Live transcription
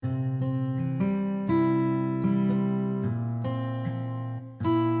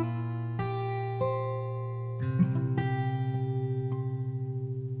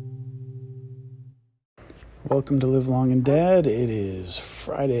Welcome to Live Long and Dad. It is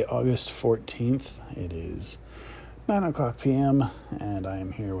Friday, August 14th. It is 9 o'clock p.m. and I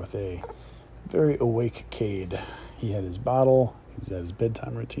am here with a very awake Cade. He had his bottle. He's at his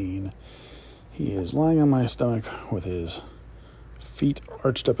bedtime routine. He is lying on my stomach with his feet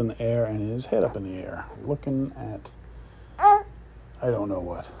arched up in the air and his head up in the air, looking at, I don't know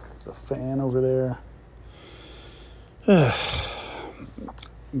what. There's a fan over there.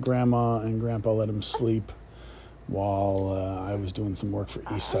 Grandma and Grandpa let him sleep while I was doing some work for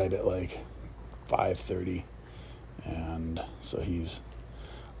Eastside at like 5:30, and so he's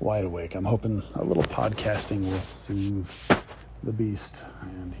wide awake. I'm hoping a little podcasting will soothe the beast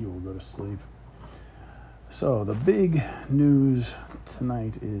and he will go to sleep. So the big news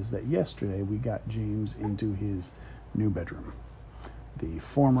tonight is that yesterday we got James into his new bedroom, the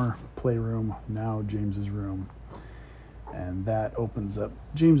former playroom, now James's room, and that opens up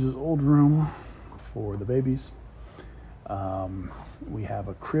James's old room for the babies. We have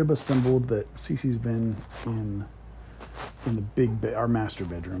a crib assembled that Cece's been in the our master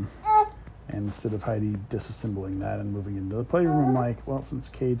bedroom, and instead of Heidi disassembling that and moving into the playroom, I'm like, well, since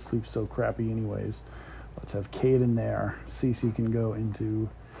Cade sleeps so crappy anyways, let's have Cade in there. Cece can go into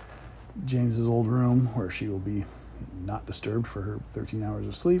James's old room where she will be not disturbed for her 13 hours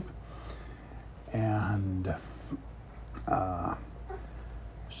of sleep. And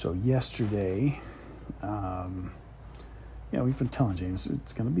so yesterday, we've been telling James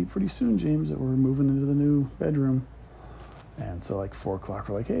it's going to be pretty soon, James, that we're moving into the new bedroom. And so like 4 o'clock,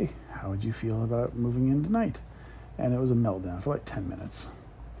 we're like, hey, how would you feel about moving in tonight? And it was a meltdown for like 10 minutes.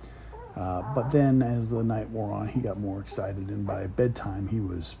 But then as the night wore on, he got more excited. And by bedtime, he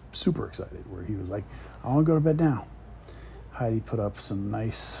was super excited, where he was like, I want to go to bed now. Heidi put up some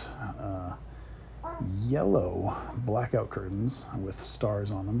nice yellow blackout curtains with stars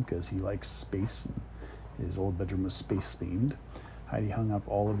on them because he likes space. And his old bedroom was space themed. Heidi hung up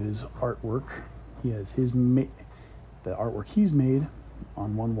all of his artwork. He has the artwork he's made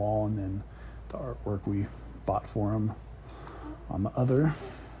on one wall, and then the artwork we bought for him on the other,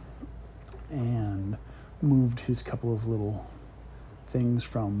 and moved his couple of little things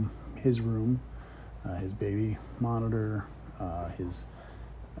from his room, his baby monitor, his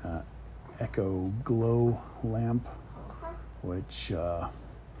Echo Glow lamp, which a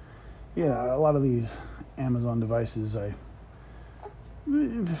lot of these Amazon devices,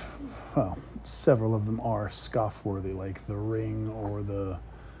 several of them are scoff-worthy, like the Ring or the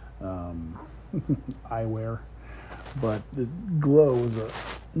eyewear. But this Glow is a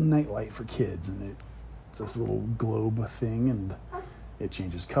nightlight for kids, and it's this little globe thing, and it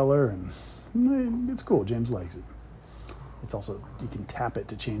changes color, and it's cool. James likes it. It's also, you can tap it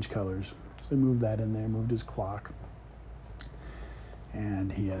to change colors. So we moved that in there, moved his clock.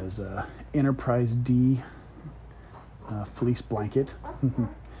 And he has a Enterprise D fleece blanket.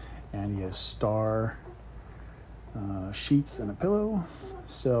 And he has star sheets and a pillow.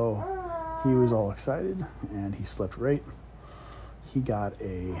 So he was all excited, and he slept great. He got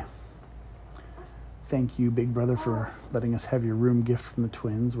a thank you, Big Brother, for letting us have your room gift from the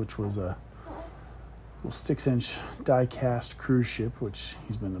twins, which was a little 6-inch die-cast cruise ship, which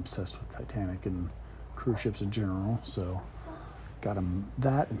he's been obsessed with Titanic and cruise ships in general. So got him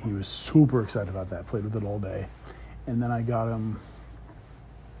that, and he was super excited about that. Played with it all day. And then I got him,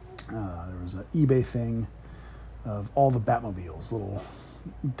 there was an eBay thing of all the Batmobiles, little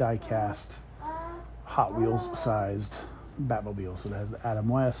die-cast Hot Wheels sized Batmobiles. So it has the Adam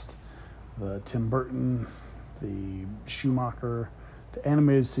West, the Tim Burton, the Schumacher, the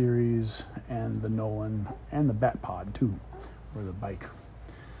animated series, and the Nolan, and the Batpod too, or the bike.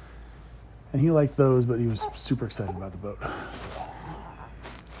 And he liked those, but he was super excited about the boat. So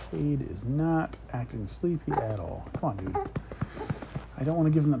Cade is not acting sleepy at all. Come on, dude. I don't want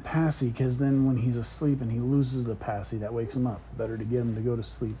to give him the passy, because then when he's asleep and he loses the passy, that wakes him up. Better to get him to go to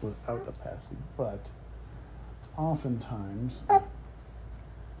sleep without the passy. But oftentimes,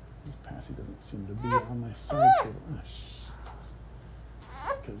 this passy doesn't seem to be on my side table.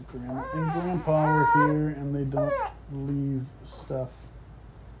 Because Grandma and Grandpa were here, and they don't leave stuff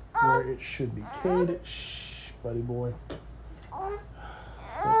where it should be. Cade, shh, buddy boy.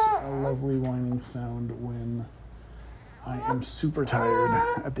 Such a lovely whining sound when I am super tired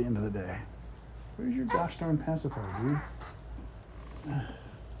at the end of the day. Where's your gosh darn pacifier, dude? Thank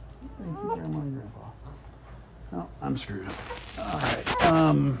you, Grandma and Grandpa. Oh, I'm screwed. All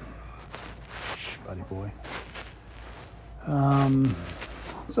right. Shh, buddy boy.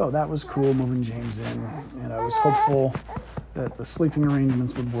 So that was cool, moving James in, and I was hopeful that the sleeping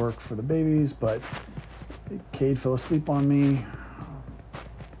arrangements would work for the babies, but Cade fell asleep on me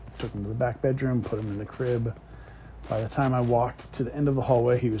took him to the back bedroom, put him in the crib. By the time I walked to the end of the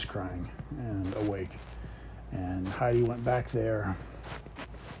hallway, he was crying and awake. And Heidi went back there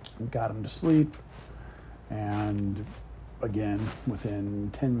and got him to sleep. And again, within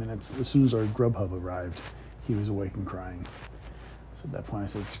 10 minutes, as soon as our Grubhub arrived, he was awake and crying. So at that point I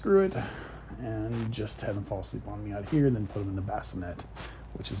said, screw it, and just had him fall asleep on me out here, and then put him in the bassinet,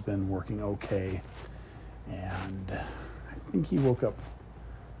 which has been working okay. And I think he woke up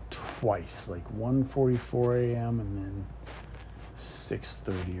twice, like 1:44 a.m. and then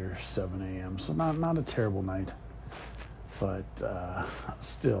 6:30 or 7 a.m. So not a terrible night, but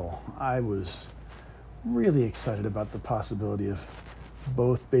still, I was really excited about the possibility of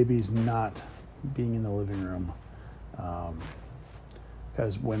both babies not being in the living room.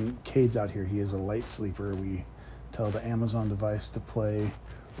 Because when Cade's out here, he is a light sleeper. We tell the Amazon device to play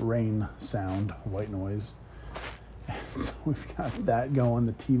rain sound, white noise. And so we've got that going.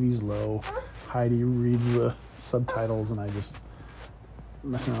 The TV's low. Heidi reads the subtitles, and I just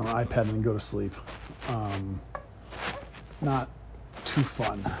mess around on the iPad and then go to sleep. Not too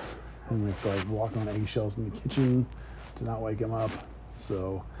fun. And we have to like walk on eggshells in the kitchen to not wake him up.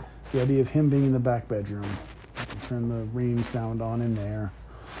 So the idea of him being in the back bedroom, I can turn the rain sound on in there,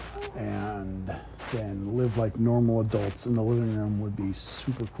 and then live like normal adults in the living room would be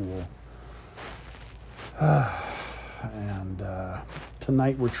super cool. And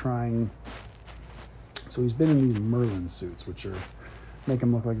tonight we're trying, so he's been in these Merlin suits, which are make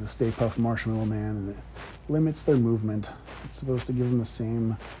him look like the Stay Puft Marshmallow Man, and it limits their movement. It's supposed to give him the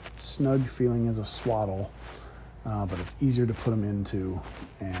same snug feeling as a swaddle, but it's easier to put him into,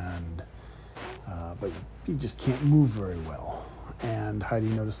 and but he just can't move very well. And Heidi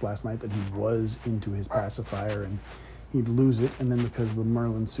noticed last night that he was into his pacifier, and he'd lose it, and then because of the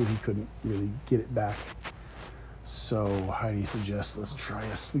Merlin suit, he couldn't really get it back. So Heidi suggests let's try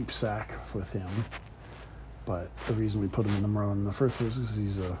a sleep sack with him. But the reason we put him in the Merlin in the first place is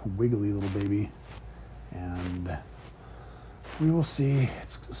he's a wiggly little baby. And we will see.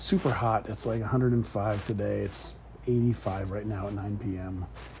 It's super hot. It's like 105 today. It's 85 right now at 9 p.m.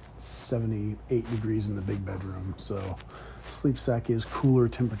 It's 78 degrees in the big bedroom. So sleep sack is cooler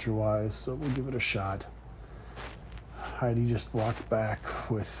temperature-wise, so we'll give it a shot. Heidi just walked back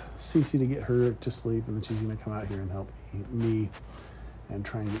with Cece to get her to sleep, and then she's going to come out here and help me and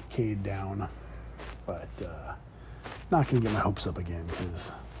try and get Cade down. But not going to get my hopes up again,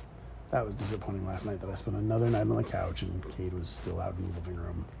 because that was disappointing last night that I spent another night on the couch and Cade was still out in the living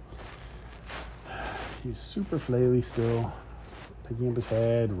room. He's super flaily still, picking up his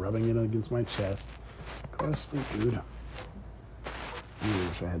head, rubbing it against my chest. Go to sleep, dude. I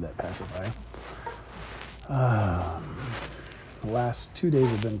wish I had that pacifier. The last 2 days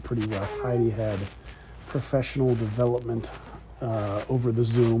have been pretty rough. Heidi had professional development over the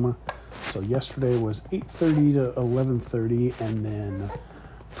Zoom. So yesterday was 8:30 to 11:30, and then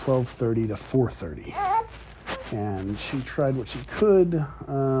 12:30 to 4:30. And she tried what she could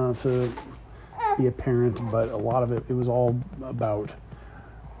to be a parent, but a lot of it was all about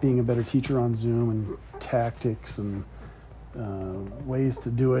being a better teacher on Zoom and tactics and ways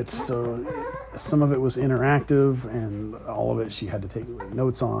to do it. So some of it was interactive, and all of it she had to take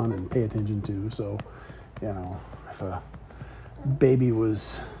notes on and pay attention to. So, you know, if a baby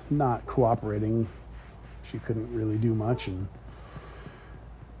was not cooperating, she couldn't really do much. And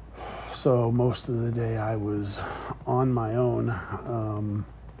so most of the day I was on my own.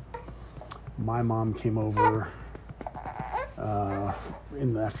 My mom came over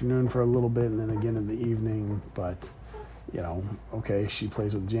in the afternoon for a little bit, and then again in the evening. But, you know, okay, she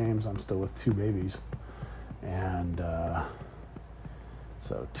plays with James. I'm still with two babies. And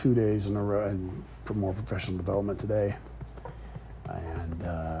so 2 days in a row, and for more professional development today. And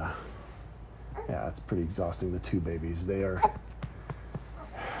yeah, it's pretty exhausting, the two babies. They are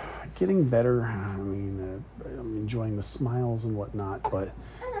getting better. I mean, I'm enjoying the smiles and whatnot, but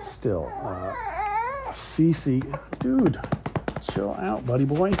still, Cece, dude, chill out, buddy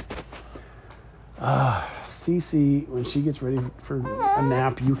boy. Cece, when she gets ready for a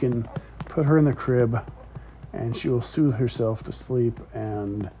nap, you can put her in the crib and she will soothe herself to sleep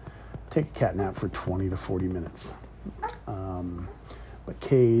and take a cat nap for 20 to 40 minutes. But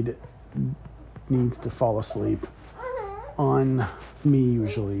Cade needs to fall asleep on me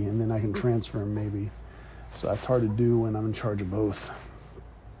usually, and then I can transfer him maybe. So that's hard to do when I'm in charge of both.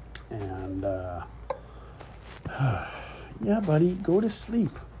 And yeah, buddy, go to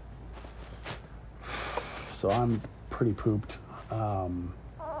sleep. So I'm pretty pooped.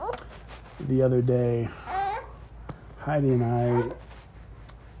 The other day, Heidi and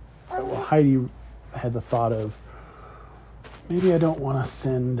Heidi had the thought of maybe I don't want to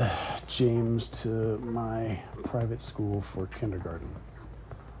send James to my private school for kindergarten.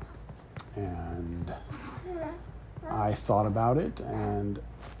 And I thought about it, and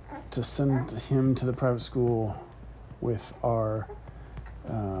to send him to the private school with our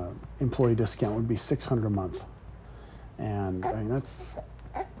employee discount would be $600 a month. And I mean, that's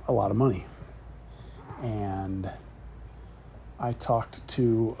a lot of money. And I talked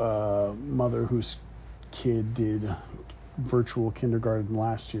to a mother whose kid did virtual kindergarten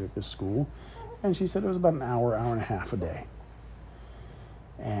last year at this school, and she said it was about an hour and a half a day.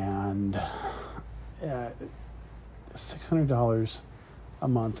 And $600 a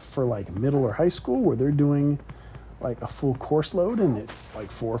month for like middle or high school, where they're doing like a full course load and it's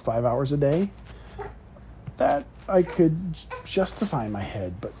like 4 or 5 hours a day, that I could justify in my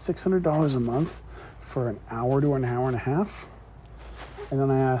head. But $600 a month for an hour to an hour and a half. And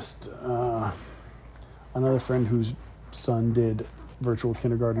then I asked another friend whose son did virtual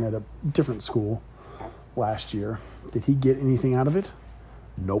kindergarten at a different school last year. Did he get anything out of it?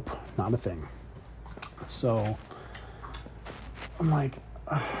 Nope, not a thing. So I'm like,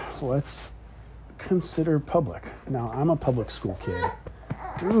 let's consider public. Now, I'm a public school kid.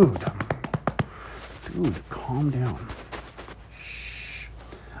 Dude, calm down. Shh.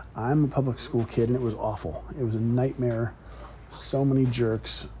 I'm a public school kid, and it was awful. It was a nightmare. So many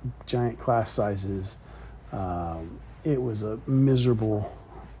jerks, giant class sizes. It was a miserable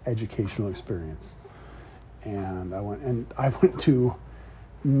educational experience. And I went to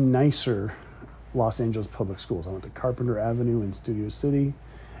nicer Los Angeles public schools. I went to Carpenter Avenue in Studio City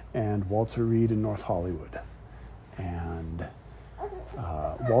and Walter Reed in North Hollywood. And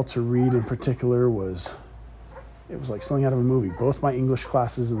Walter Reed in particular was like something out of a movie. Both my English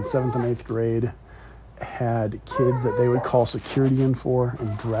classes in the 7th and 8th grade had kids that they would call security in for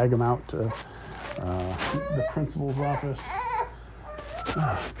and drag them out to the principal's office.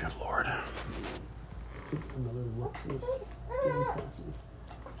 Oh, good Lord. Another look for this damn Cassie.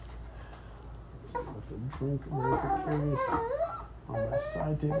 Let's see, I have to drink very precarious on my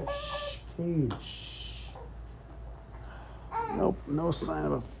side table. Shh, Cade, shh. Nope, no sign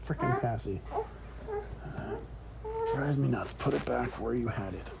of a freaking Cassie. Drives me nuts. Put it back where you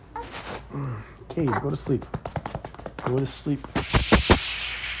had it. Cade, go to sleep. Go to sleep.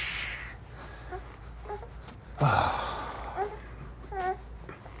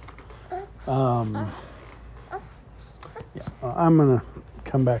 I'm gonna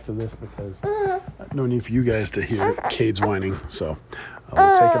come back to this because no need for you guys to hear Cade's whining. So I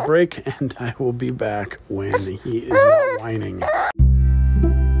will take a break, and I will be back when he is not whining.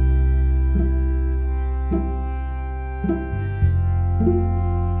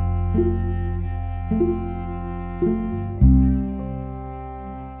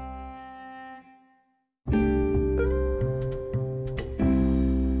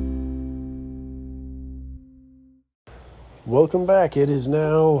 Welcome back. It is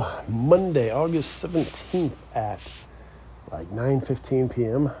now Monday, August 17th at like 9:15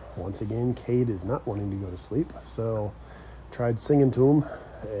 p.m. Once again, Cade is not wanting to go to sleep, so tried singing to him,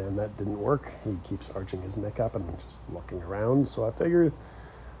 and that didn't work. He keeps arching his neck up and just looking around, so I figured,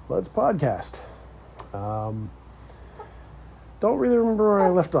 let's podcast. Don't really remember where I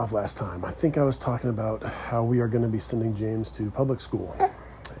left off last time. I think I was talking about how we are going to be sending James to public school,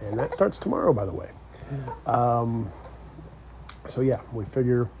 and that starts tomorrow, by the way. So yeah, we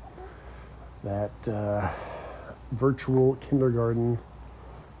figure that virtual kindergarten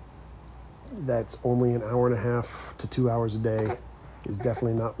that's only an hour and a half to 2 hours a day is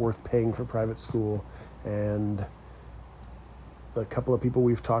definitely not worth paying for private school. And a couple of people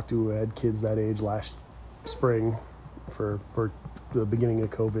we've talked to who had kids that age last spring for the beginning of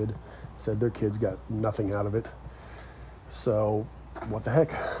COVID said their kids got nothing out of it. So what the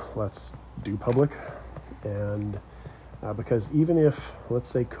heck, let's do public. And because even if, let's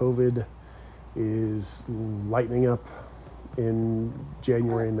say, COVID is lightening up in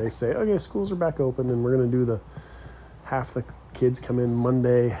January and they say, okay, schools are back open and we're going to do half the kids come in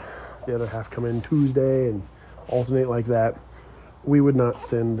Monday, the other half come in Tuesday, and alternate like that, we would not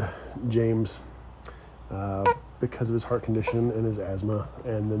send James because of his heart condition and his asthma,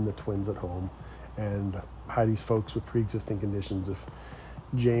 and then the twins at home, and Heidi's folks with pre-existing conditions. If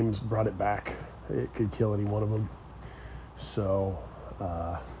James brought it back, it could kill any one of them. So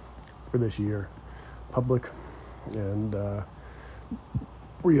for this year, public, and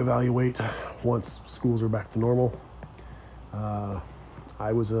reevaluate once schools are back to normal.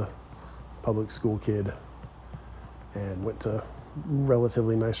 I was a public school kid and went to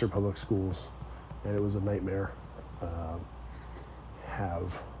relatively nicer public schools, and it was a nightmare.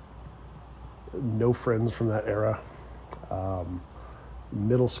 Have no friends from that era.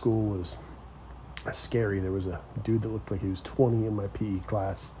 Middle school was scary. There was a dude that looked like he was 20 in my PE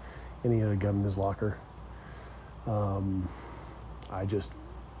class, and he had a gun in his locker. I just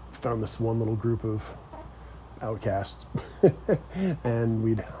found this one little group of outcasts, and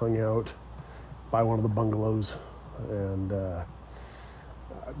we'd hung out by one of the bungalows, and I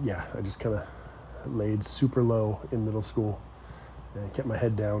just kind of laid super low in middle school and kept my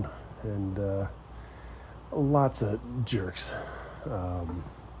head down, and lots of jerks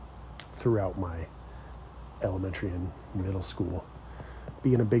throughout my elementary and middle school.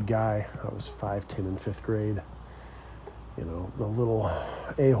 Being a big guy, I was 5'10" in 5th grade. You know, the little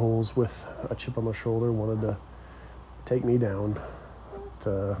a-holes with a chip on their shoulder wanted to take me down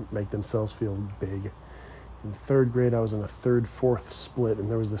to make themselves feel big. In 3rd grade, I was in a 3rd-4th split, and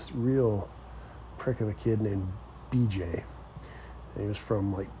there was this real prick of a kid named BJ. And he was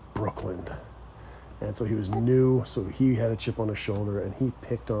from, like, Brooklyn. And so he was new, so he had a chip on his shoulder, and he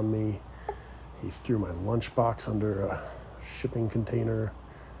picked on me. He threw my lunchbox under a shipping container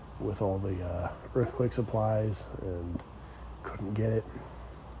with all the earthquake supplies and couldn't get it.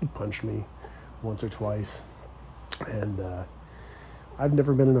 He punched me once or twice. And I've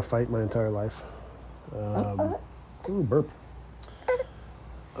never been in a fight my entire life. Burp.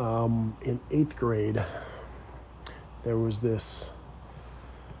 In 8th grade, there was this,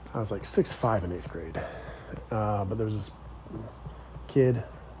 I was like 6'5" in 8th grade, but there was this kid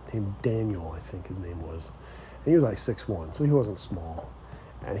named Daniel, I think his name was, and he was like 6'1", so he wasn't small,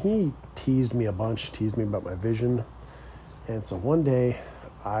 and he teased me a bunch, teased me about my vision, and so one day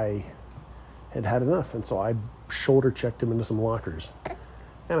I had enough, and so I shoulder checked him into some lockers,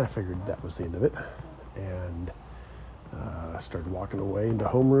 and I figured that was the end of it, and I started walking away into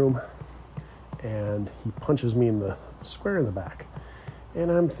homeroom, and he punches me in the square in the back, and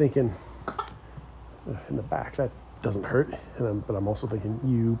I'm thinking, in the back, that doesn't hurt, but I'm also thinking,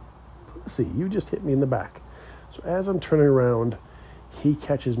 you pussy, you just hit me in the back. So as I'm turning around, he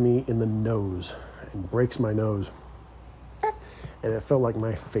catches me in the nose and breaks my nose, and it felt like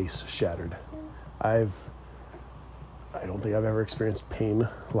my face shattered. I don't think I've ever experienced pain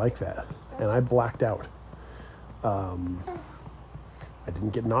like that, and I blacked out. I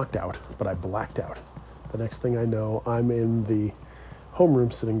didn't get knocked out, but I blacked out. The next thing I know, I'm in the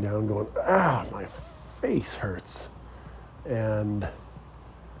homeroom sitting down going, my face hurts. And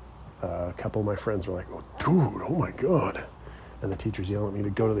a couple of my friends were like, oh, dude, oh my God. And the teacher's yelling at me to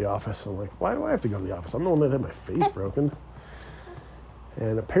go to the office. I'm like, why do I have to go to the office? I'm the one that had my face broken.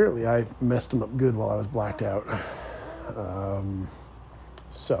 And apparently I messed him up good while I was blacked out.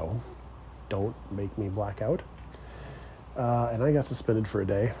 So don't make me black out. And I got suspended for a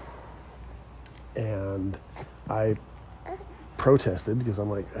day. And I protested because I'm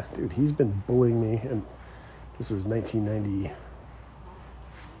like, dude, he's been bullying me. And this was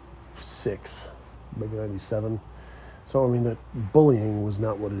 1996, maybe 97. So, I mean, that bullying was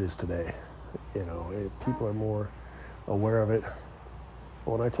not what it is today. You know, people are more aware of it.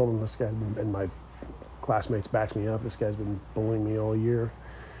 When I told them this guy's been, and my classmates backed me up, this guy's been bullying me all year.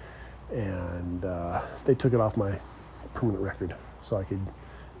 And they took it off my permanent record so I could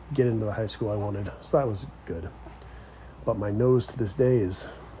get into the high school I wanted. So that was good. But my nose to this day is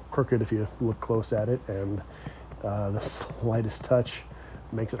crooked if you look close at it, and the slightest touch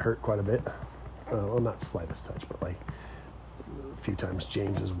makes it hurt quite a bit. Well, not slightest touch, but like a few times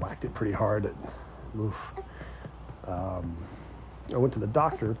James has whacked it pretty hard. I went to the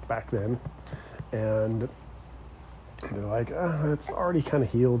doctor back then, and they're like, it's already kind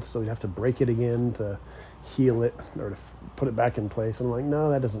of healed, so you have to break it again to heal it or to put it back in place. And I'm like,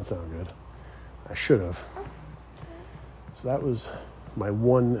 no, that doesn't sound good. I should have. So that was my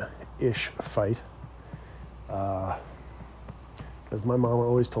one-ish fight. Because my mama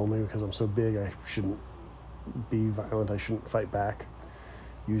always told me, because I'm so big, I shouldn't be violent, I shouldn't fight back.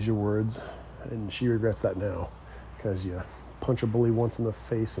 Use your words. And she regrets that now, because you punch a bully once in the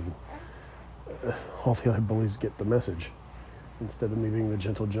face and all the other bullies get the message, instead of me being the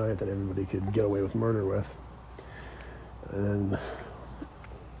gentle giant that everybody could get away with murder with. And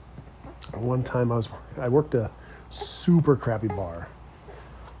one time I worked a super crappy bar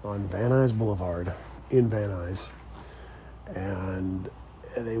on Van Nuys Boulevard in Van Nuys, and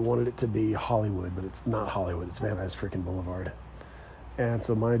they wanted it to be Hollywood, but it's not Hollywood, it's Van Nuys freaking Boulevard. And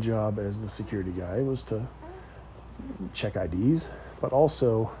so my job as the security guy was to check IDs, but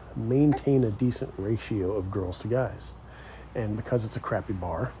also maintain a decent ratio of girls to guys. And because it's a crappy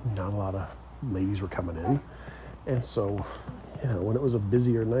bar, not a lot of ladies were coming in. And so, you know, when it was a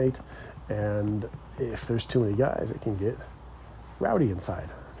busier night, and if there's too many guys, it can get rowdy inside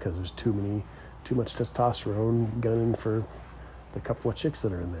because there's too many too much testosterone gunning for the couple of chicks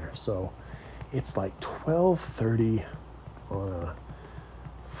that are in there. So it's like 12:30 on a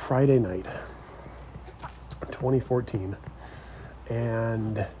Friday night, 2014,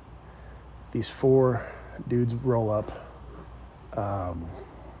 and these 4 dudes roll up,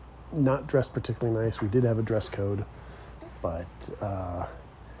 not dressed particularly nice. We did have a dress code, but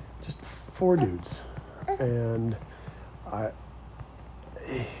just 4 dudes. And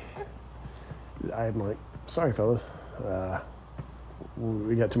I'm like, sorry fellas,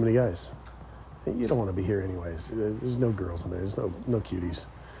 we got too many guys. You don't want to be here anyways. There's no girls in there. There's no cuties.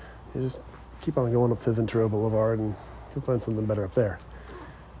 You just keep on going up to Ventura Boulevard and you'll find something better up there.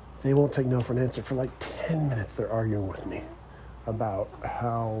 They won't take no for an answer. For like 10 minutes, they're arguing with me about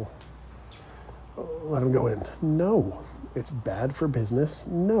how, let them go in. No, it's bad for business.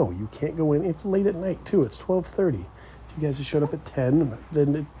 No, you can't go in. It's late at night too. It's 12:30. If you guys had showed up at 10,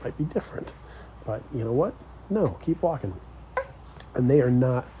 then it might be different. But you know what? No, keep walking. And they are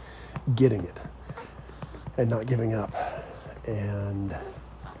not getting it and not giving up. And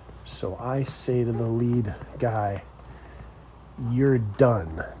so I say to the lead guy, you're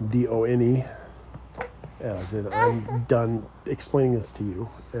done, D-O-N-E. And I said, I'm done explaining this to you,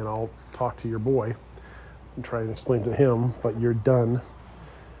 and I'll talk to your boy and try and explain to him, but you're done.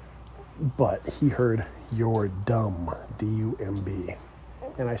 But he heard, you're dumb, D-U-M-B.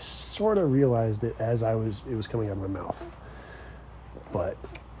 And I sort of realized it as it was coming out of my mouth. But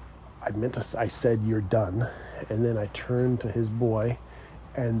I said, you're done. And then I turned to his boy,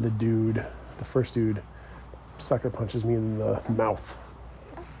 and the first dude, sucker punches me in the mouth.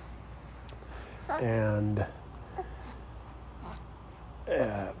 And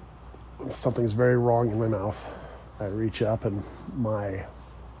something's very wrong in my mouth. I reach up, and my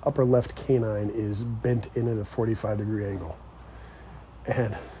upper left canine is bent in at a 45-degree angle.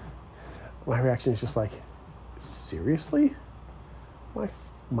 And my reaction is just like, seriously?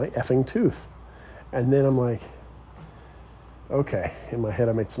 My effing tooth. And then I'm like, okay. In my head,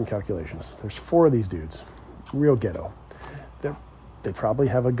 I made some calculations. There's 4 of these dudes, real ghetto. They probably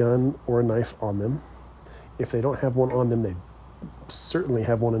have a gun or a knife on them. If they don't have one on them, they certainly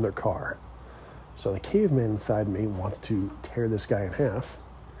have one in their car. So the caveman inside me wants to tear this guy in half,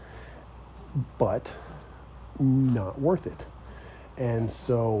 but not worth it. And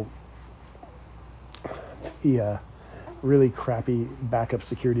so the really crappy backup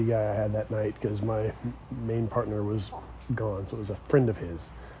security guy I had that night, because my main partner was gone, so it was a friend of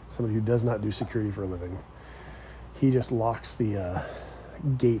his, somebody who does not do security for a living. He just locks the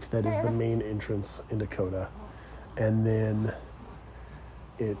gate that is the main entrance into Coda, and then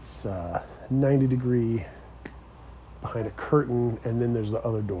it's 90-degree behind a curtain, and then there's the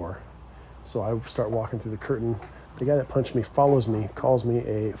other door. So I start walking through the curtain. The guy that punched me follows me, calls me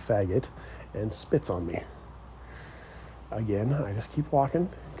a faggot, and spits on me. Again, I just keep walking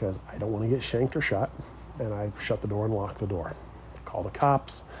because I don't want to get shanked or shot, and I shut the door and lock the door. Call the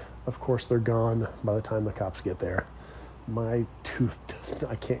cops. Of course, they're gone by the time the cops get there. My tooth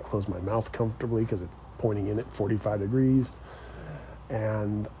I can't close my mouth comfortably because it's pointing in at 45 degrees.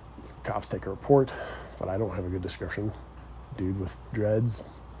 And cops take a report, but I don't have a good description. Dude with dreads.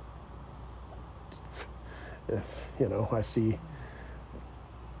 If, I see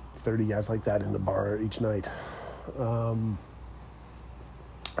 30 guys like that in the bar each night. So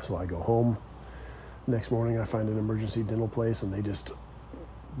I go home. Next morning, I find an emergency dental place, and they just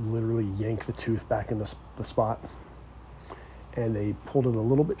literally yank the tooth back into the spot, and they pulled it a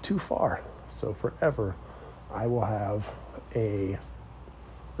little bit too far. So forever, I will have then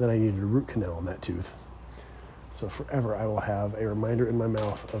I needed a root canal on that tooth. So forever, I will have a reminder in my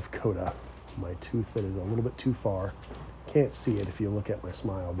mouth of Coda, my tooth that is a little bit too far. Can't see it if you look at my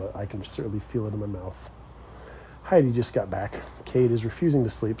smile, but I can certainly feel it in my mouth. Heidi just got back. Kate is refusing to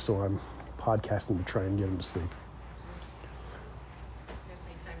sleep, so I'm podcasting to try and get him to sleep.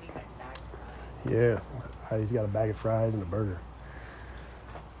 Yeah, Heidi's got a bag of fries and a burger.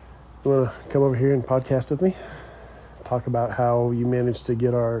 You want to come over here and podcast with me? Talk about how you managed to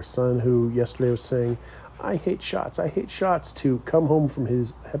get our son, who yesterday was saying, I hate shots, to come home from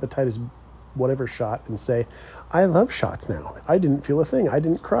his hepatitis whatever shot and say, I love shots now. I didn't feel a thing. I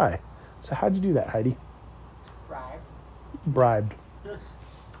didn't cry. So how'd you do that, Heidi? Bribed.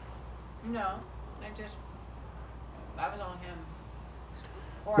 No, I was on him.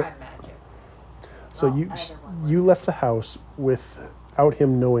 Or I magic. So you left the house without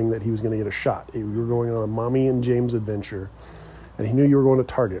him knowing that he was going to get a shot. You were going on a Mommy and James adventure, and he knew you were going to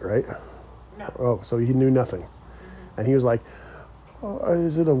Target, right? No. Oh, so he knew nothing. Mm-hmm. And he was like, oh,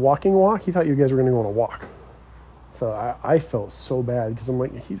 is it a walking walk? He thought you guys were going to go on a walk. So I felt so bad because I'm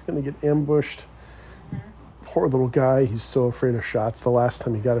like, he's going to get ambushed. Poor little guy. He's so afraid of shots. The last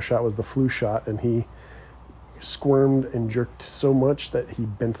time he got a shot was the flu shot, and he squirmed and jerked so much that he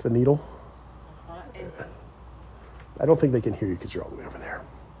bent the needle. And I don't think they can hear you because you're all the way over there.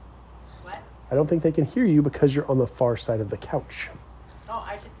 what? I don't think they can hear you because you're on the far side of the couch. Oh,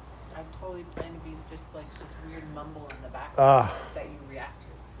 I totally plan to be just like this weird mumble in the background Ah, that you react to.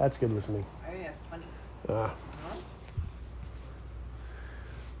 that's good listening. I think that's funny. Ah.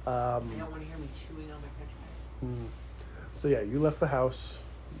 You don't want to hear me chewing on my french fries. So yeah, you left the house,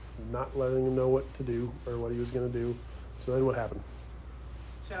 not letting him know what to do or what he was going to do. So then what happened?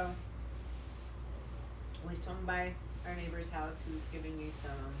 So we swung by our neighbor's house who was giving me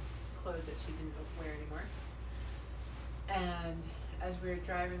some clothes that she didn't wear anymore. And as we were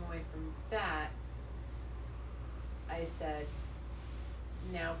driving away from that, I said,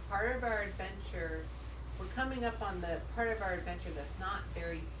 now part of our adventure, we're coming up on the part of our adventure that's not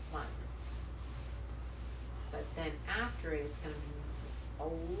very fun. But then after it, it's going to be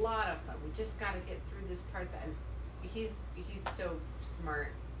a lot of fun. We just got to get through this part that, and he's so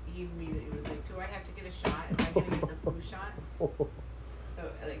smart. He immediately was like, do I have to get a shot? Am I going to get the flu shot? So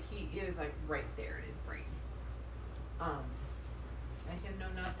like it was like right there in his brain. I said, no,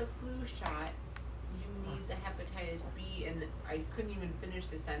 not the flu shot. You need the hepatitis B. And I couldn't even finish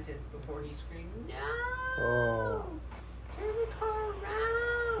the sentence before he screamed, no! Oh. Turn the car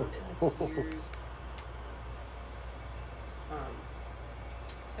around! And the tears.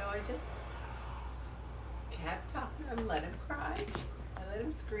 So I just kept talking to him, let him cry. I let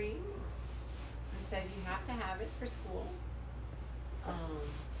him scream. I said, you have to have it for school.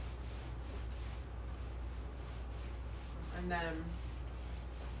 And then,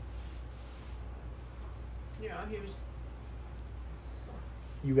 he was.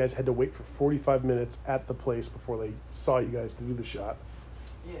 You guys had to wait for 45 minutes at the place before they saw you guys to do the shot.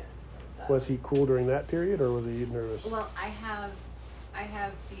 Yes. Was he cool during that period, or was he nervous? Well, I have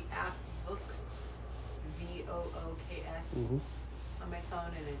the app Books, VOOKS, Mm-hmm. on my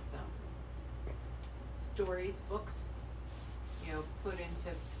phone, and it's stories, books, put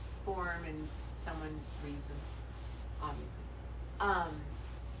into form, and someone reads them, obviously.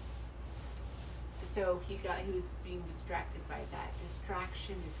 So he was being distracted by that.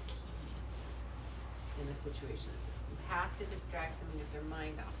 Distraction is key in a situation like this. You have to distract them and get their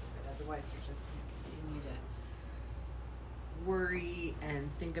mind off of it. Otherwise, you're just going to continue to worry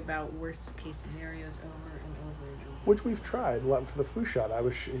and think about worst case scenarios over and over and over. Which we've tried. For the flu shot,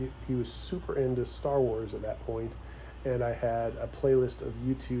 he was super into Star Wars at that point, and I had a playlist of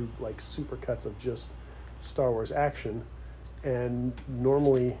YouTube like supercuts of just Star Wars action. And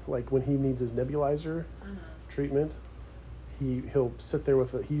normally, like when he needs his nebulizer treatment, he'll sit there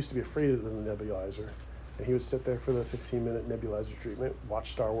he used to be afraid of the nebulizer, and he would sit there for the 15-minute nebulizer treatment,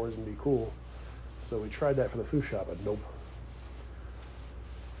 watch Star Wars, and be cool. So we tried that for the flu shot, but nope.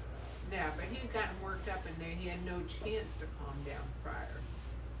 Yeah, but he had gotten worked up and he had no chance to calm down prior.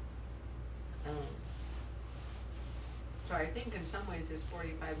 So I think in some ways his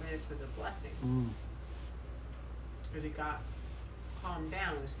 45 minutes was a blessing. Because he got calmed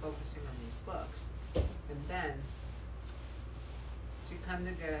down, was focusing on these books. And then she comes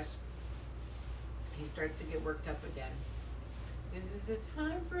and goes, he starts to get worked up again. This is the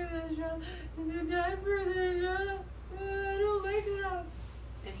time for the show. It's the time for the show. I don't like that.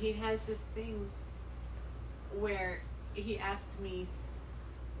 And he has this thing where he asked me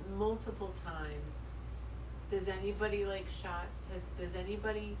multiple times, does anybody like shots? Does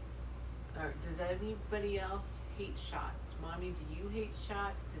anybody else hate shots? Mommy, do you hate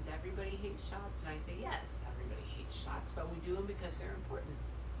shots? Does everybody hate shots? And I say, yes, everybody hates shots, but we do them because they're important.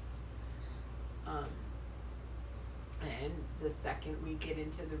 And the second we get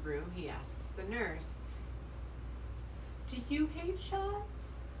into the room, he asks the nurse, do you hate shots?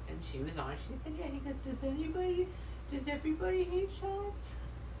 And she was honest. She said, yeah. He goes, does everybody hate shots?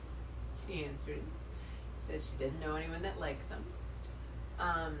 She answered. She said she doesn't know anyone that likes them.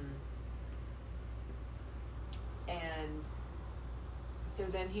 And so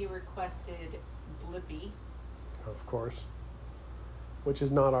then he requested Blippi. Of course. Which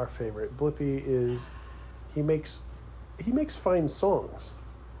is not our favorite. Blippi is, he makes fine songs.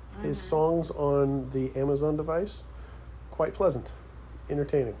 His songs on the Amazon device, quite pleasant,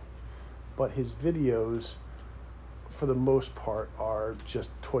 entertaining. But his videos, for the most part, are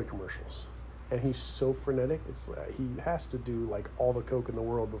just toy commercials. And he's so frenetic, he has to do like all the coke in the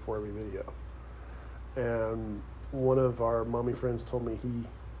world before every video. And one of our mommy friends told me he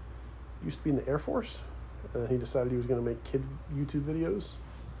used to be in the Air Force, and he decided he was going to make kid YouTube videos.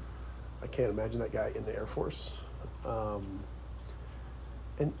 I can't imagine that guy in the Air Force.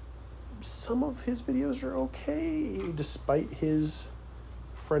 And some of his videos are okay, despite his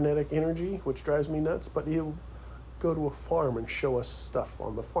frenetic energy, which drives me nuts. But he'll go to a farm and show us stuff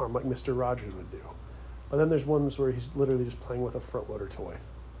on the farm, like Mr. Rogers would do. But then there's ones where he's literally just playing with a front loader toy.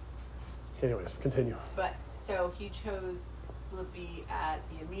 Anyways, continue. But so he chose Blippi at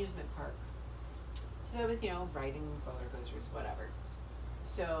the amusement park. So that was, riding roller coasters, whatever.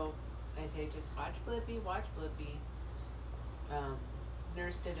 So I say, just watch Blippi, watch Blippi.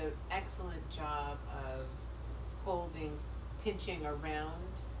 Nurse did an excellent job of pinching around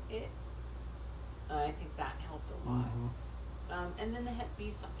it. I think that helped a lot. Mm-hmm. And then the Hep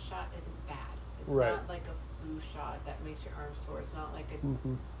B shot isn't bad. It's Right. not like a flu shot that makes your arm sore. It's not like a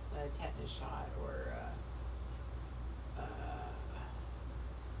Mm-hmm. tetanus shot or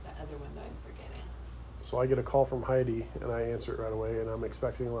that other one that I'm forgetting. So I get a call from Heidi, and I answer it right away, and I'm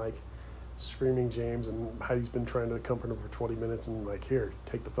expecting, like, screaming James, and Heidi's been trying to comfort him for 20 minutes, and, like, here,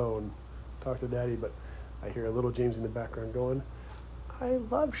 take the phone, talk to Daddy, but I hear a little James in the background going, I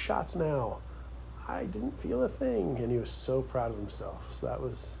love shots now. I didn't feel a thing, and he was so proud of himself, so that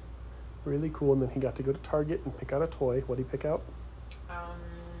was really cool. And then he got to go to Target and pick out a toy. What did he pick out?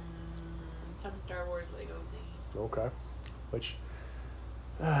 Some Star Wars Lego thing. Okay. Which,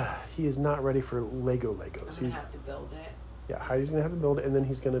 he is not ready for Legos. I'm gonna have to build it. Yeah, Heidi's gonna have to build it, and then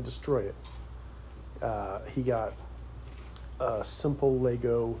he's gonna destroy it. He got a simple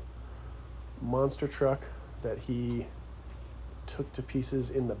Lego monster truck that he took to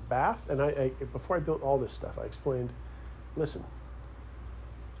pieces in the bath. And I before I built all this stuff, I explained, listen,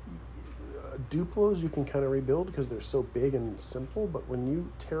 Duplos you can kind of rebuild because they're so big and simple, but when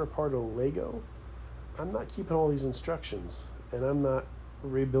you tear apart a Lego, I'm not keeping all these instructions, and I'm not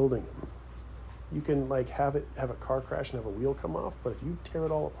rebuilding them. You can, like, have a car crash and have a wheel come off, but if you tear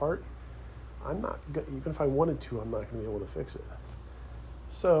it all apart, even if I wanted to, I'm not going to be able to fix it.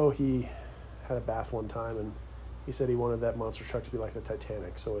 So he had a bath one time, and he said he wanted that monster truck to be like the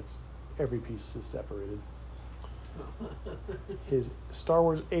Titanic, so it's every piece is separated. His Star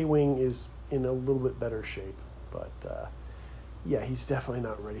Wars A-Wing is in a little bit better shape, but yeah, he's definitely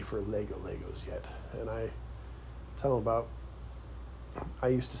not ready for Legos yet. And I tell him about, I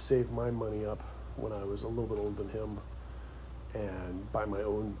used to save my money up when I was a little bit older than him and buy my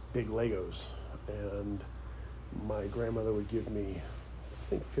own big Legos. And my grandmother would give me, I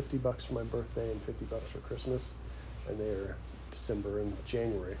think, $50 for my birthday and $50 for Christmas, and they're December and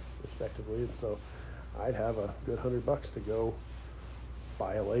January respectively. And so I'd have a good $100 to go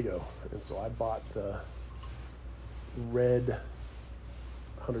buy a Lego. And so I bought the red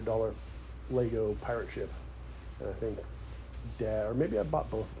 $100 Lego pirate ship, and I think Dad, or maybe I bought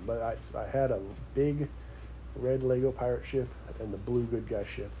both of them, but I had a big red Lego pirate ship and the blue good guy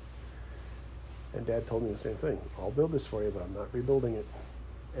ship. And Dad told me the same thing. I'll build this for you, but I'm not rebuilding it.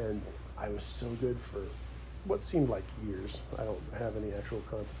 And I was so good for what seemed like years. I don't have any actual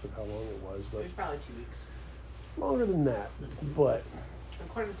concept of how long it was, It but was probably 2 weeks. longer than that. But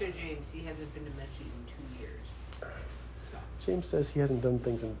According to James, he hasn't been to Menchie's in 2 years. So. James says he hasn't done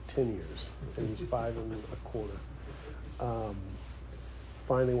things in 10 years, and he's 5 1/4.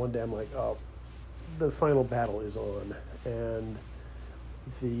 Finally, one day I'm like, oh, the final battle is on, and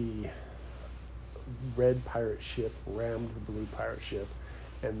the red pirate ship rammed the blue pirate ship,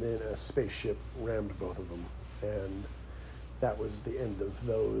 and then a spaceship rammed both of them, and that was the end of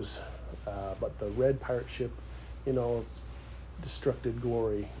those. But the red pirate ship, in all its destructed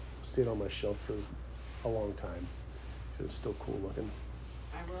glory, stayed on my shelf for a long time. So it was still cool looking.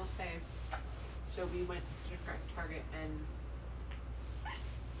 I will say, so we went to Target and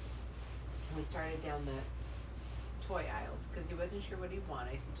we started down the toy aisles because he wasn't sure what he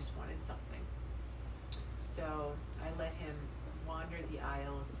wanted. He just wanted something. So I let him wander the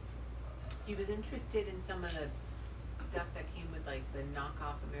aisles. He was interested in some of the stuff that came with, like, the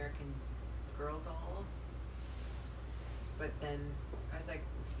knockoff American Girl dolls. But then I was like,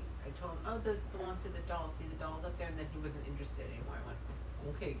 I told him, oh, those belong to the dolls. See the dolls up there? And then he wasn't interested anymore. I went,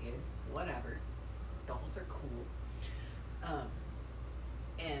 okay, kid, whatever. Dolls are cool.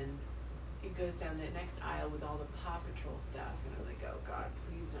 And it goes down the next aisle with all the Paw Patrol stuff. And I'm like, oh, God,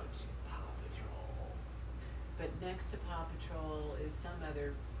 please don't choose Paw Patrol. But next to Paw Patrol is some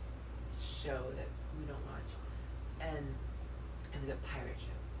other show that we don't watch. And it was a pirate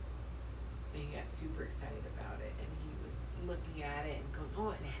show. And he got super excited about it. And he was looking at it and going,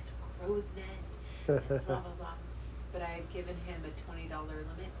 oh, it has a crow's nest. And blah, blah, blah. But I had given him a $20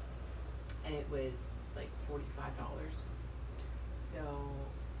 limit. And it was like $45. So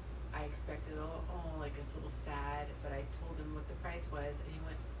I expected like a little sad, but I told him what the price was, and he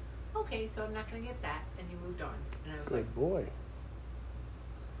went, okay, so I'm not going to get that, and he moved on. And I was Good like, boy.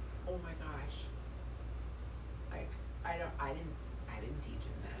 oh my gosh. Like, I didn't teach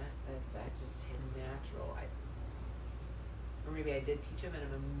him that. That's just him natural. Or maybe I did teach him, and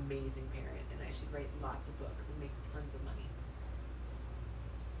I'm an amazing parent, and I should write lots of books and make tons of money.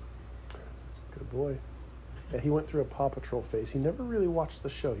 Good boy. Yeah, he went through a Paw Patrol phase. He never really watched the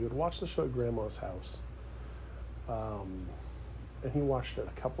show. He would watch the show at Grandma's house. And he watched it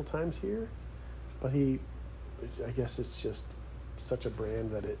a couple times here, but I guess it's just such a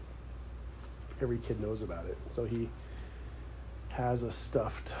brand that every kid knows about it. So he has a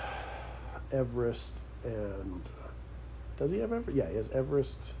stuffed Everest, and does he have Everest? Yeah, he has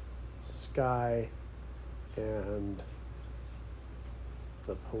Everest, Sky, and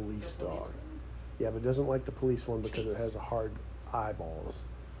the police The police dog. one? Yeah, but he doesn't like the police one because Chase. it has a hard eyeballs.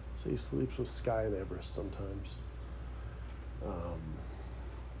 So he sleeps with Sky and Everest sometimes.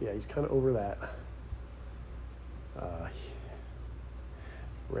 Yeah, he's kind of over that.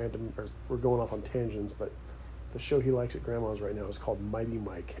 We're going off on tangents, but the show he likes at Grandma's right now is called Mighty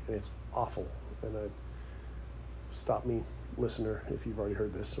Mike, and it's awful. And stop me, listener, if you've already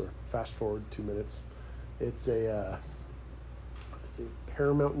heard this, or fast forward 2 minutes. It's a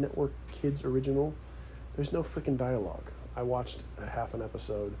Paramount Network Kids original. There's no freaking dialogue. I watched a half an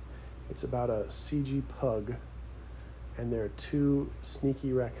episode. It's about a CG pug, and there are two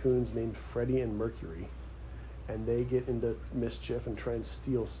sneaky raccoons named Freddie and Mercury, and they get into mischief and try and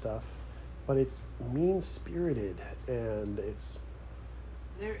steal stuff, but it's mean-spirited, and it's...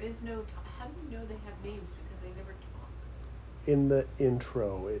 There is no... How do you know they have names? Because they never talk. In the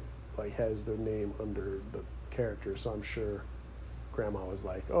intro, it has their name under the character, so I'm sure Grandma was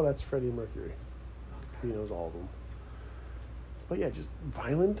like, oh, that's Freddie and Mercury. He knows all of them. But yeah, just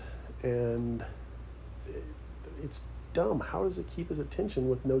violent, and it's dumb. How does it keep his attention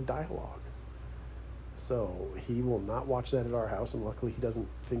with no dialogue? So he will not watch that at our house, and luckily he doesn't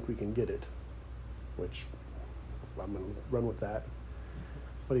think we can get it, which I'm going to run with that.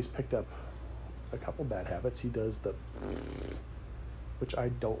 But he's picked up a couple bad habits. He does the, which I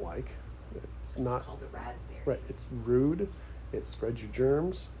don't like. It's not called a raspberry. right. It's rude. It spreads your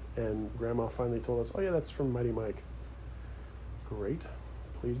germs. And Grandma finally told us, oh yeah, that's from Mighty Mike. Great.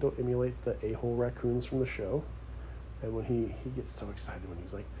 Please don't emulate the a-hole raccoons from the show. And when he gets so excited when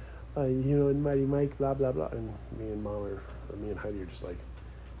he's like, in Mighty Mike, blah, blah, blah. And me and Mom or me and Heidi are just like,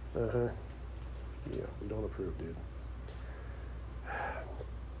 uh-huh. Yeah, we don't approve, dude.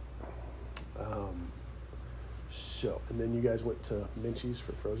 And then you guys went to Minchie's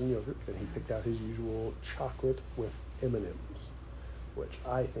for frozen yogurt, and he picked out his usual chocolate with M&Ms, which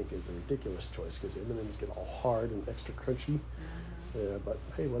I think is a ridiculous choice because M&Ms get all hard and extra crunchy. But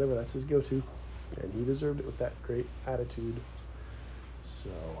hey, whatever, that's his go-to, and he deserved it with that great attitude. So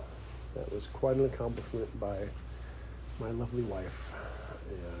that was quite an accomplishment by my lovely wife.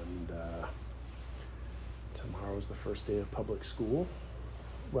 And tomorrow is the first day of public school.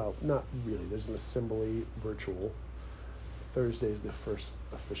 Well, not really. There's an assembly virtual. Thursday is the first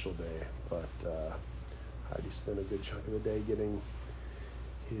official day, but Heidi spent a good chunk of the day getting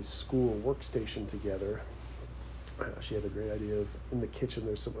his school workstation together. She had a great idea of, in the kitchen,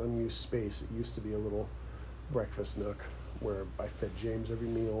 there's some unused space. It used to be a little breakfast nook where I fed James every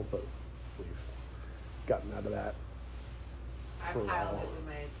meal, but we've gotten out of that I for a piled while. it in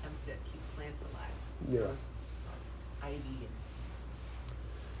my attempt to keep plants alive. Yeah. Ivy and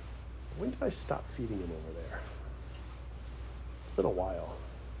When did I stop feeding him over there? It's been a while.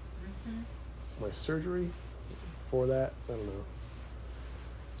 My surgery, before that, I don't know.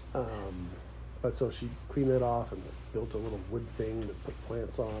 But so she cleaned it off and built a little wood thing to put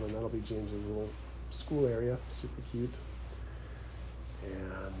plants on, and that'll be James's little school area. Super cute.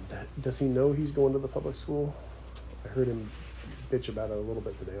 And does he know he's going to the public school? I heard him bitch about it a little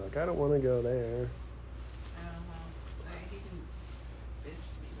bit today. Like, I don't want to go there. he didn't bitch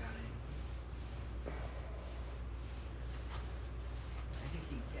to me about it. I think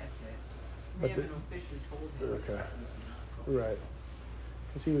he gets it. But They haven't officially told him. Okay. He's not going. Right.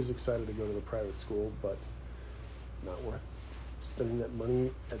 Because he was excited to go to the private school, but not worth spending that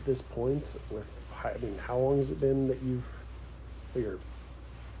money at this point. How long has it been that your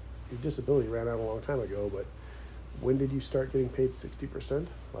disability ran out a long time ago, but when did you start getting paid 60%?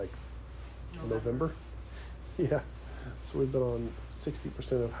 Like November? Yeah. So we've been on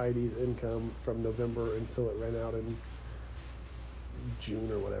 60% of Heidi's income from November until it ran out in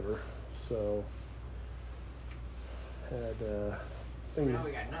June or whatever. So had things. Now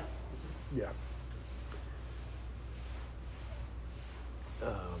we got nothing. Yeah.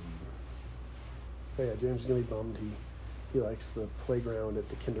 But yeah, James is gonna be bummed. He likes the playground at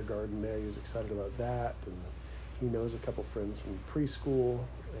the kindergarten there. He was excited about that, and he knows a couple friends from preschool,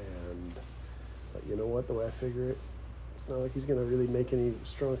 but you know what, the way I figure it, it's not like he's going to really make any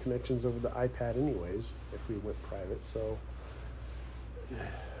strong connections over the iPad anyways if we went private. So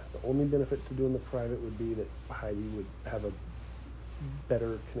the only benefit to doing the private would be that Heidi would have a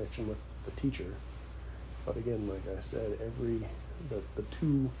better connection with the teacher. But again, like I said, the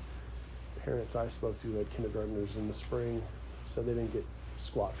two parents I spoke to had kindergartners in the spring, so they didn't get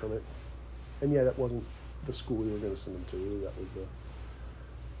squat from it. And yeah, that wasn't the school we were going to send them to. That was the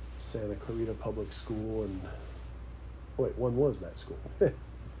Santa Clarita Public School, and wait, one was that school. Anyway,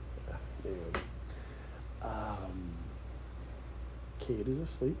 Kate is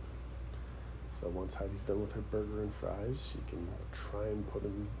asleep, so once Heidi's done with her burger and fries, she can try and put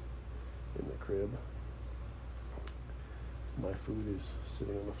him in the crib. My food is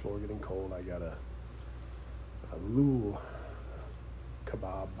sitting on the floor getting cold. I got a lul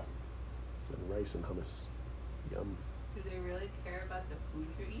kebab and rice and hummus. Yum. Do they really care about the food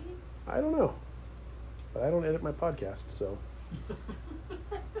you're eating? I don't know, but I don't edit my podcast, so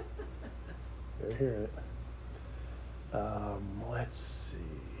they're hearing it. Let's see.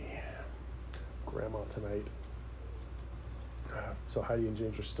 Grandma tonight. So Heidi and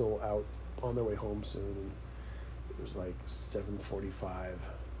James are still out on their way home soon, and it was like 7:45,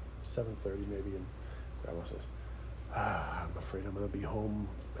 7:30 maybe, and Grandma says, I'm afraid I'm going to be home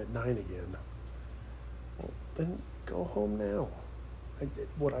at 9 again. Well, then go home now.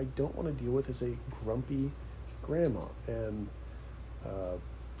 What I don't want to deal with is a grumpy grandma. And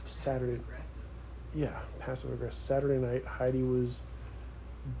Saturday, passive aggressive. Saturday night, Heidi was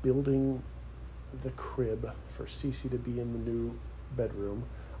building the crib for Cece to be in the new bedroom.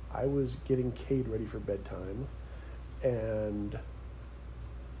 I was getting Cade ready for bedtime, and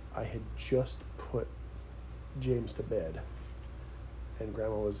I had just put James to bed, and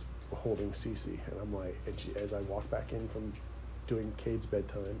Grandma was holding Cece, and I'm like, and she, as I walk back in from doing Cade's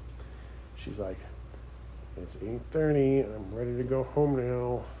bedtime, she's like, it's 8:30 and I'm ready to go home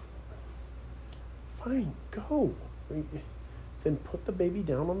now. Fine, go. Then put the baby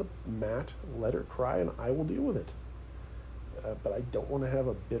down on the mat, let her cry, and I will deal with it. But I don't want to have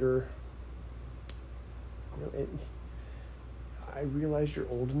a bitter, I realize you're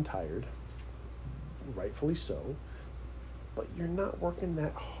old and tired, rightfully so, but you're not working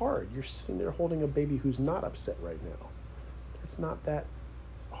that hard. You're sitting there holding a baby who's not upset right now. It's not that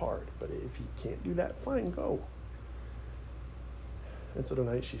hard, but if you can't do that, fine, go. And so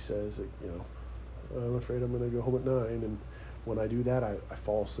tonight she says, I'm afraid I'm going to go home at 9, and when I do that, I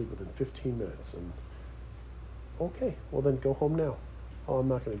fall asleep within 15 minutes, and okay, well then go home now. Oh, I'm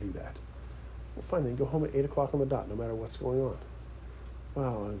not going to do that. Well, fine, then go home at 8 o'clock on the dot, no matter what's going on.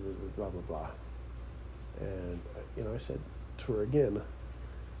 Well, blah, blah, blah. And, I said to her again,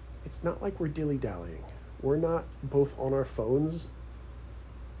 it's not like we're dilly-dallying. We're not both on our phones,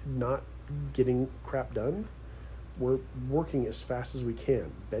 not getting crap done. We're working as fast as we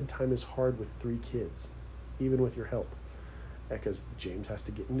can. Bedtime is hard with 3 kids, even with your help. Because James has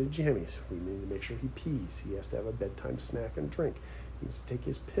to get into jammies. We need to make sure he pees. He has to have a bedtime snack and drink. He needs to take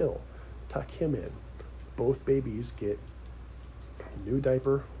his pill, tuck him in. Both babies get a new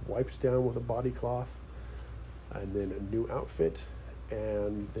diaper, wiped down with a body cloth, and then a new outfit,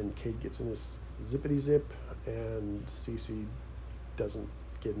 and then Kate gets in his zippity zip, and Cece doesn't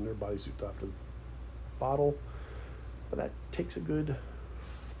get in her bodysuit after the bottle, but that takes a good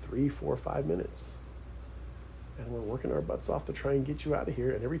 3, 4, 5 minutes. And we're working our butts off to try and get you out of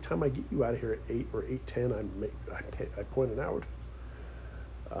here. And every time I get you out of here at 8 or 8:10, I point it out.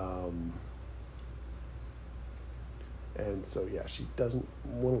 And so, yeah, she doesn't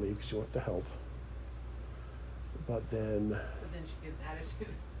want to leave because she wants to help. But then she gives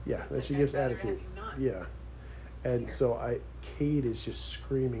attitude. Yeah, then she gives attitude. Yeah. And so Cade is just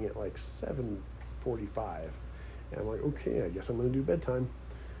screaming at like 7:45. And I'm like, okay, I guess I'm going to do bedtime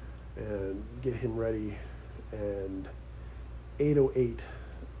and get him ready. And 8:08,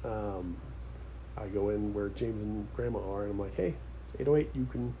 I go in where James and Grandma are, and I'm like, hey, it's 8:08, you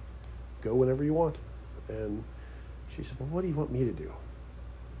can go whenever you want. And she said, well, what do you want me to do?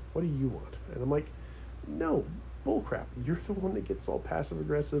 What do you want? And I'm like, no, bullcrap. You're the one that gets all passive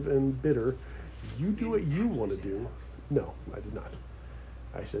aggressive and bitter. You do what you want to do. No, I did not.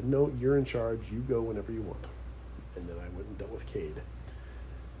 I said, no, you're in charge. You go whenever you want. And then I went and dealt with Cade.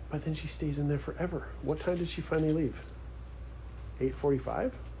 But then she stays in there forever. What time did she finally leave?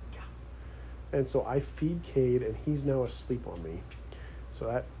 8:45? Yeah. And so I feed Cade, and he's now asleep on me. So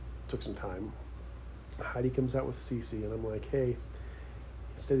that took some time. Heidi comes out with Cece, and I'm like, hey,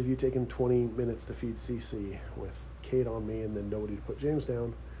 instead of you taking 20 minutes to feed Cece with Cade on me and then nobody to put James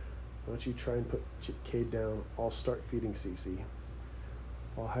down, why don't you try and put Cade down? I'll start feeding Cece.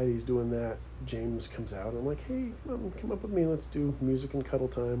 While Heidi's doing that, James comes out, and I'm like, hey, come up with me. Let's do music and cuddle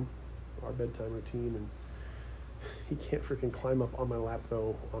time, our bedtime routine. And he can't freaking climb up on my lap,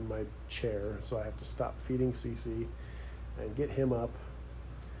 though, on my chair. So I have to stop feeding Cece and get him up.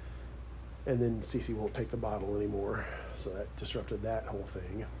 And then Cece won't take the bottle anymore. So that disrupted that whole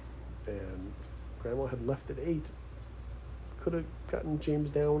thing. And Grandma had left at 8. Could have gotten James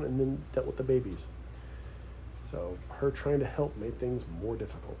down and then dealt with the babies. So her trying to help made things more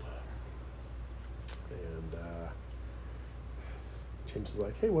difficult. And James is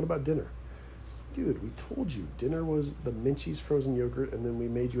like, hey, what about dinner? Dude, we told you dinner was the Minchie's frozen yogurt, and then we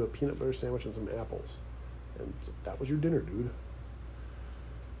made you a peanut butter sandwich and some apples. And so that was your dinner, dude.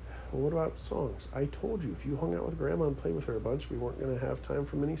 Well, what about songs? I told you if you hung out with Grandma and played with her a bunch, we weren't going to have time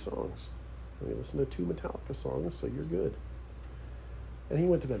for many songs. We listened to 2 Metallica songs, so you're good. And he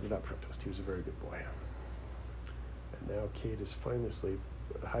went to bed without protest. He was a very good boy. And now Cade is finally asleep.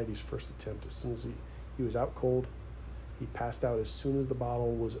 Heidi's first attempt, as soon as he was out cold, he passed out as soon as the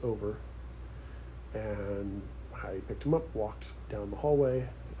bottle was over. And Heidi picked him up, walked down the hallway.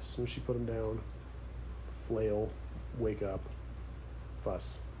 As soon as she put him down, flail, wake up,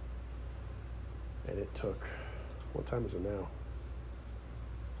 fuss. And it took, what time is it now?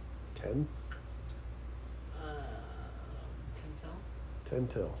 10? 10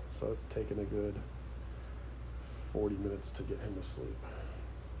 till. So it's taken a good 40 minutes to get him to sleep.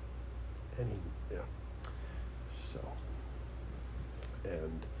 And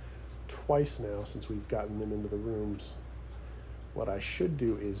and twice now since we've gotten them into the rooms, what I should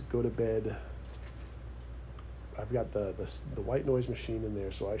do is go to bed. I've got the white noise machine in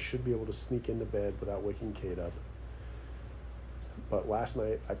there, so I should be able to sneak into bed without waking Cade up. But last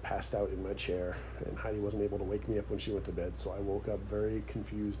night I passed out in my chair, and Heidi wasn't able to wake me up when she went to bed, so I woke up very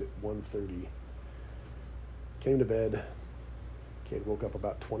confused at 1:30. Came to bed. Cade woke up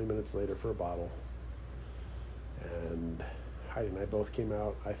about 20 minutes later for a bottle. And Heidi and I both came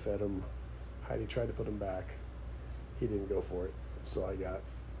out. I fed him. Heidi tried to put him back. He didn't go for it. So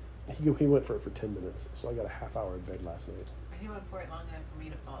he went for it for 10 minutes. So I got a half hour in bed last night. He went for it long enough for me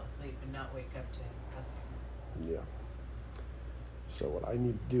to fall asleep and not wake up to him cussing. Yeah. So what I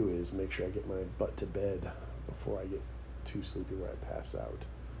need to do is make sure I get my butt to bed before I get too sleepy where I pass out.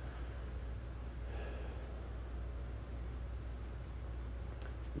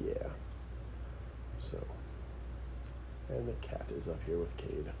 Yeah. So, and the cat is up here with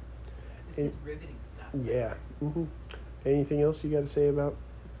Cade. This is riveting stuff. Yeah. Mm-hmm. Anything else you got to say about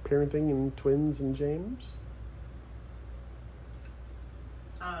parenting and twins and James?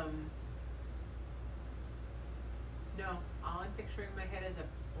 No. All I'm picturing in my head is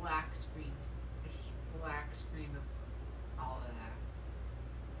a black screen. It's just black screen of all of that.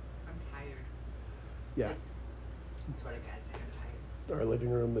 I'm tired. Yeah. That's what I gotta say. I'm tired. Our living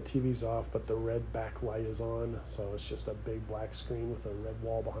room, the TV's off, but the red backlight is on, so it's just a big black screen with a red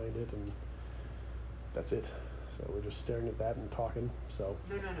wall behind it, and that's it. So we're just staring at that and talking. So.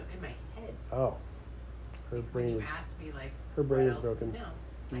 No, in my head. Oh. Her brain is. Asked me like. Her brain is broken. No.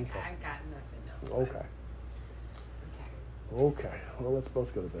 Like Okay. I got nothing else. Okay. I'm tired. Okay. Well, let's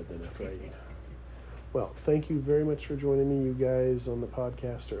both go to bed then after I eat. Well, thank you very much for joining me. You guys on the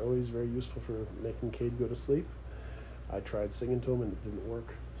podcast are always very useful for making Cade go to sleep. I tried singing to him and it didn't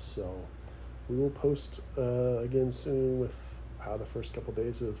work. So we will post again soon with how the first couple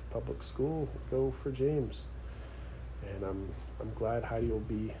days of public school go for James. And I'm glad Heidi will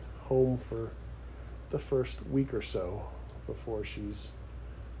be home for the first week or so before she's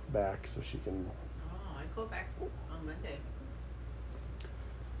back, so she can. Oh, I go back on Monday.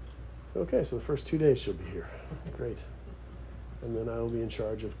 Okay, so the first 2 days she'll be here. Great. And then I'll be in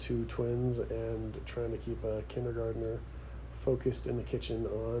charge of 2 twins and trying to keep a kindergartner focused in the kitchen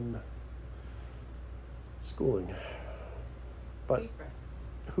on schooling. But Deep breath.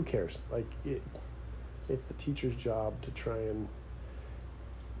 who cares? Like, it's the teacher's job to try and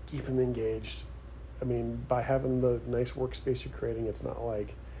keep him engaged. I mean, by having the nice workspace you're creating, it's not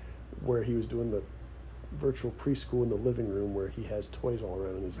like where he was doing the virtual preschool in the living room where he has toys all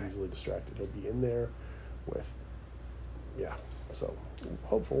around and he's easily distracted. He'll be in there with, so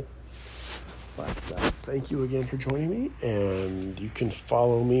hopeful. But thank you again for joining me, and you can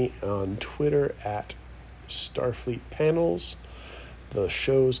follow me on Twitter at Starfleet Panels. The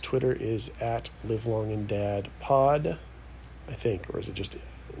show's Twitter is at Live Long and Dad Pod, I think, or is it just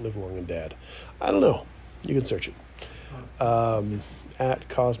Live Long and Dad? I don't know. You can search it. At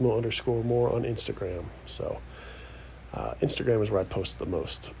Cosmo_more on Instagram. So Instagram is where I post the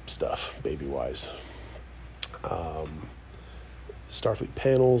most stuff, baby-wise. Starfleet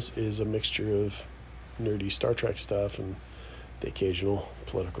Panels is a mixture of nerdy Star Trek stuff and the occasional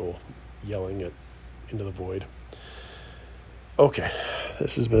political yelling into the void. Okay,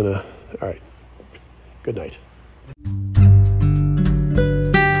 this has been all right. Good night.